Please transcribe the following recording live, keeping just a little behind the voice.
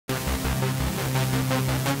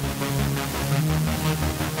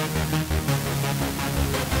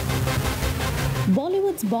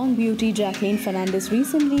Bollywood's Bong beauty Jacqueline Fernandez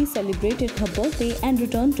recently celebrated her birthday and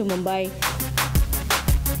returned to Mumbai.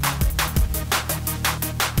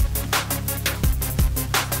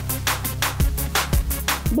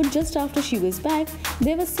 But just after she was back,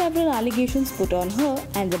 there were several allegations put on her,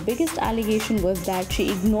 and the biggest allegation was that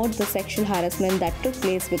she ignored the sexual harassment that took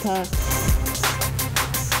place with her.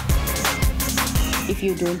 If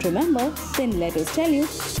you don't remember, then let us tell you,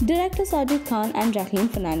 director Sajid Khan and Jacqueline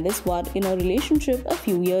Fernandez were in a relationship a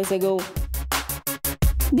few years ago.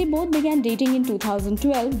 They both began dating in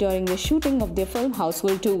 2012 during the shooting of their film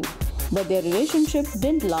Houseful 2. But their relationship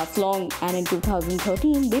didn't last long, and in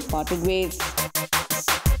 2013 they parted ways.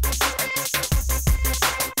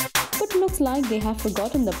 But looks like they have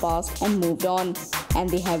forgotten the past and moved on, and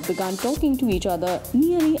they have begun talking to each other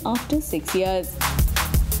nearly after 6 years.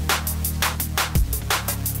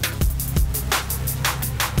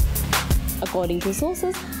 According to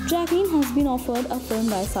sources, Jacqueline has been offered a film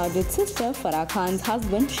by Sajid's sister Farah Khan's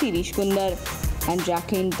husband Shirish Kundar, and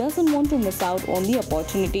Jacqueline doesn't want to miss out on the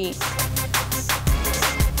opportunity.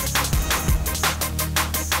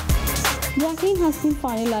 Jacqueline has been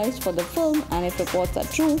finalized for the film, and if reports are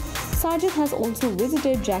true, Sajid has also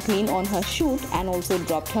visited Jacqueline on her shoot and also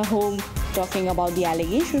dropped her home. Talking about the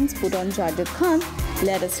allegations put on Sajid Khan,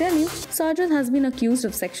 let us tell you, Sajid has been accused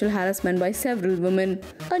of sexual harassment by several women.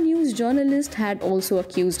 A news journalist had also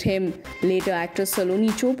accused him. Later, actress Saloni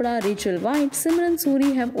Chopra, Rachel White, Simran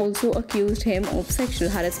Suri have also accused him of sexual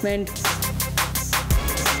harassment.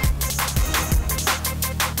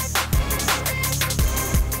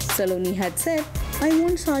 Saloni had said, "I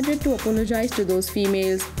want Sajid to apologize to those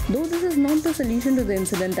females. Though this is not the solution to the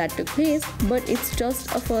incident that took place, but it's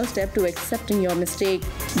just a first step to accepting your mistake.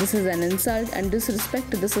 This is an insult and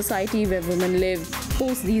disrespect to the society where women live."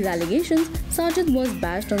 Post these allegations, Sajid was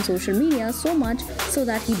bashed on social media so much so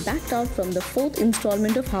that he backed out from the fourth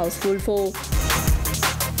installment of Houseful 4.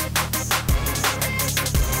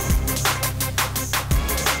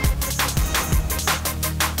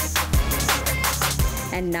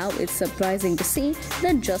 And now it's surprising to see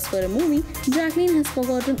that just for a movie, Jacqueline has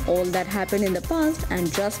forgotten all that happened in the past,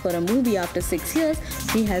 and just for a movie after 6 years,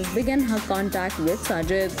 she has begun her contact with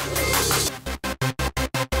Sajid.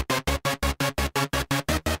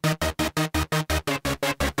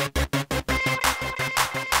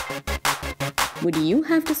 What do you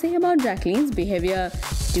have to say about Jacqueline's behavior?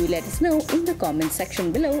 Do let us know in the comment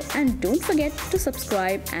section below, and don't forget to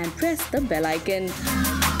subscribe and press the bell icon.